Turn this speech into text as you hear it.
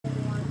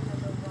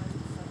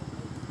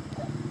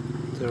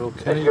Daryl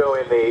And Kinney. go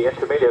in the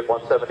intermediate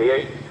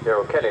 178.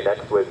 Daryl Kinney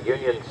next with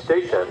Union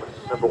Station,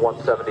 number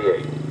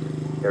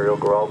 178. Ariel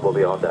Grove will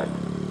be on deck.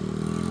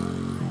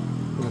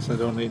 I guess I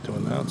don't need to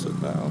announce it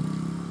now.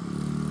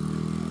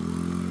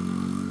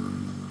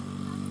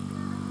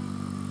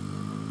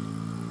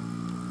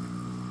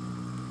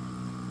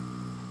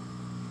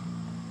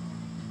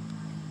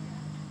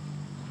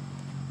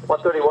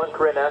 .131,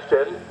 Corinne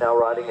Ashton, now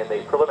riding in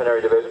the preliminary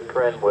division.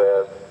 Corinne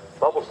with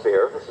Bubble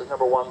Sphere. This is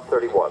number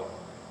 131.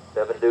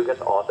 Devin Dugan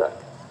on deck.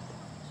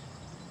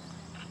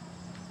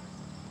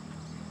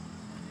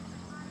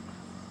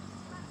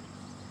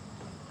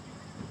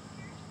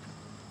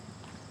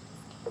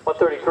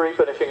 .133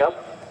 finishing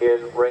up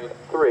in ring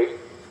 3.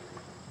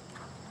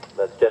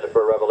 That's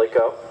Jennifer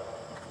Revelico.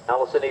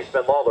 Allison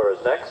Eastman Lawler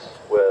is next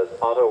with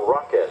Auto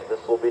Rocket.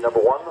 This will be number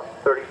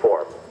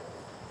 134.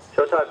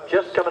 Showtime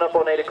just coming up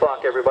on 8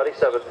 o'clock, everybody,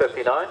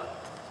 7:59.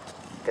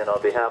 Again,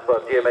 on behalf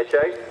of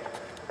GMHA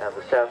and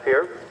the staff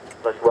here,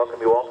 I'd like to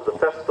welcome you all to the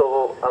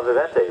Festival of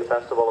Eventing. The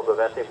Festival of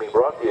Eventing being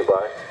brought to you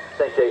by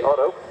St. J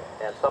Auto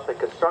and Something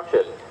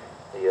Construction.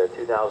 The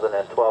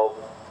 2012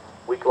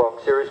 week-long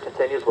series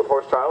continues with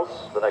horse trials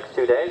the next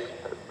 2 days.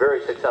 A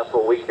very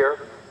successful week here.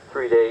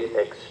 3-day,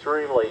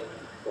 extremely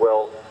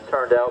well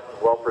turned out,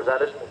 well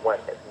presented.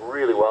 Went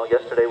really well.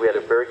 Yesterday we had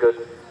a very good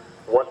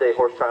one-day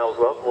horse trial as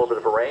well. A little bit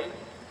of a rain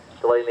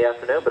delay in the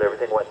afternoon, but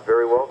everything went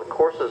very well. The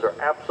courses are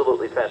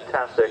absolutely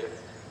fantastic,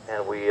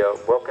 and we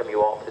welcome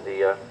you all to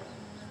the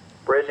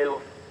brand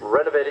new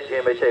renovated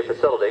GMHA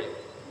facility,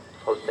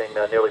 hosting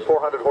nearly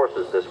 400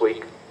 horses this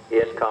week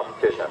in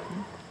competition.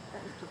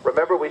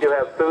 Remember, we do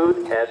have food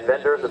and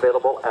vendors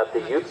available at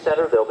the youth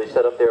center. They'll be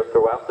set up there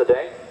throughout the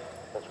day.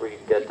 That's where you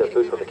can get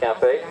food from the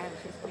cafe.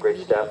 A great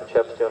staff and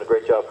chefs doing a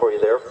great job for you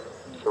there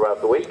throughout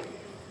the week.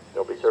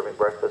 They'll be serving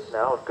breakfast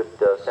now, good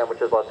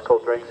sandwiches, lots of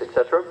cold drinks,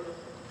 etc.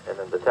 And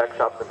then the tech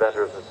shops and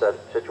vendors are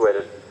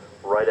situated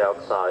right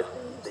outside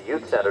the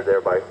youth center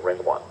there by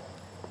ring 1.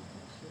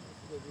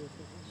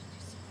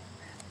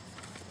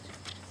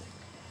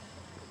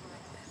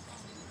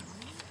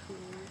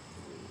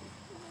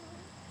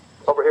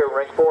 Over here in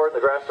ring 4 in the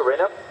grass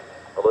arena,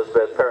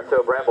 Elizabeth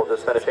Parento Bramble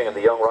just finishing in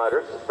the Young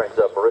Riders. This brings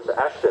up Marissa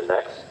Ashton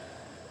next,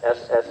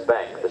 SS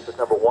Bank. This is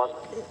number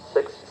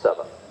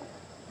 167.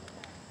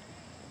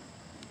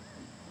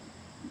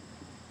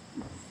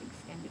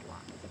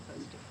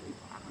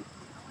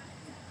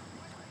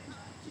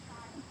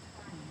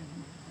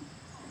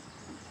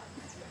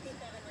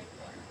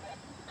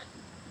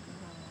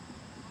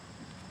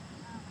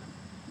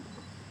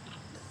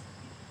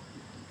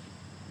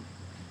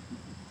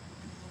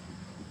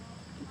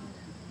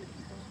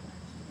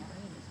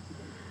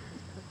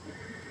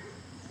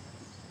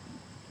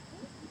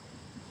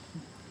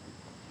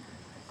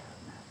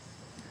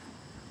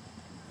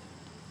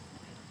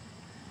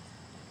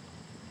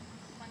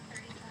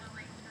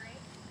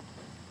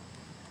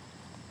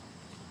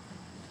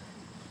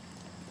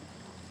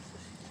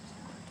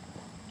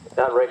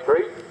 Down ring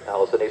 3,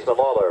 Allison Eastman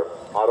Lawler,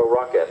 Auto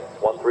Rocket,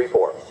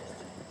 134.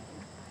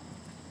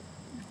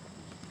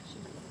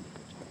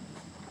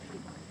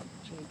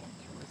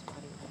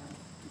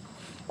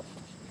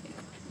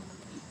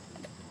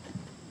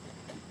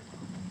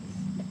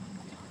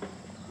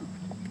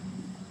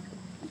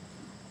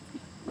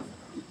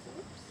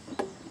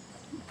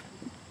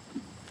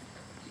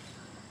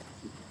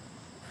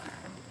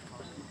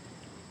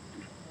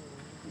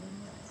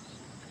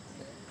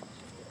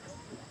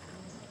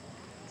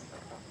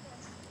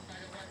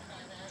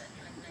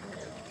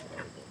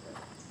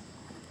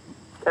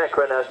 And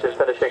Corinne Ashton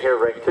finishing here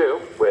ring 2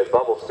 with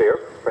Bubble Sphere.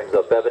 Brings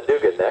up Bevan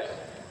Dugan next,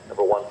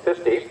 number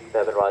 150.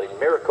 Bevan riding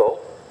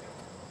Miracle.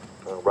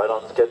 Right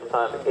on schedule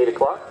time at 8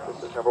 o'clock.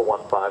 This is number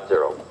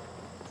 150.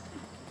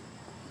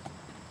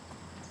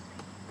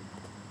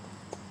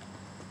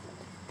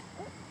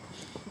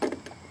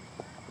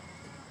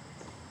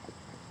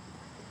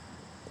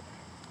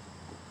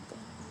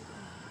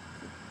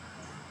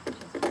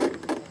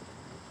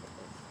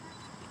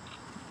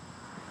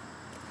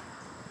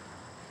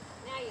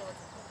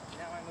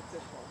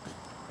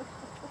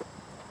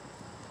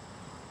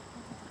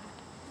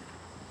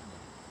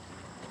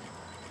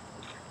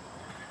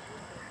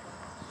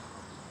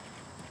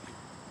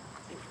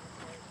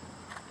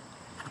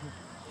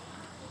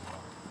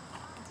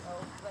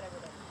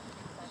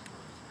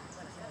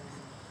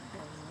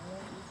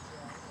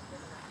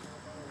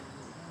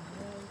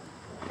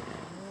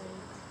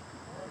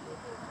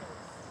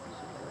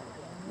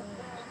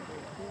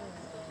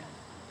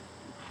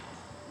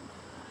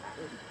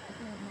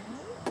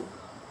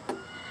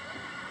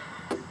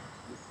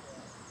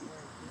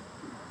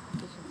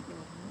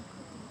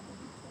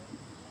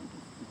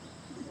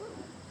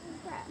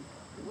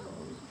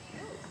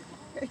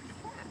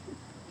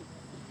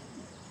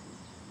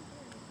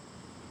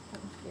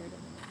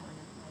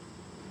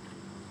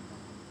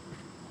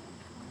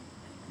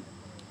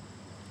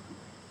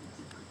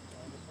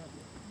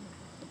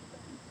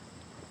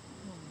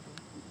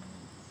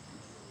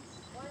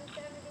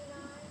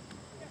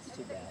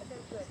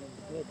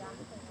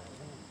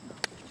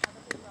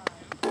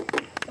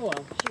 Oh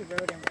well, she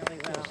rode him really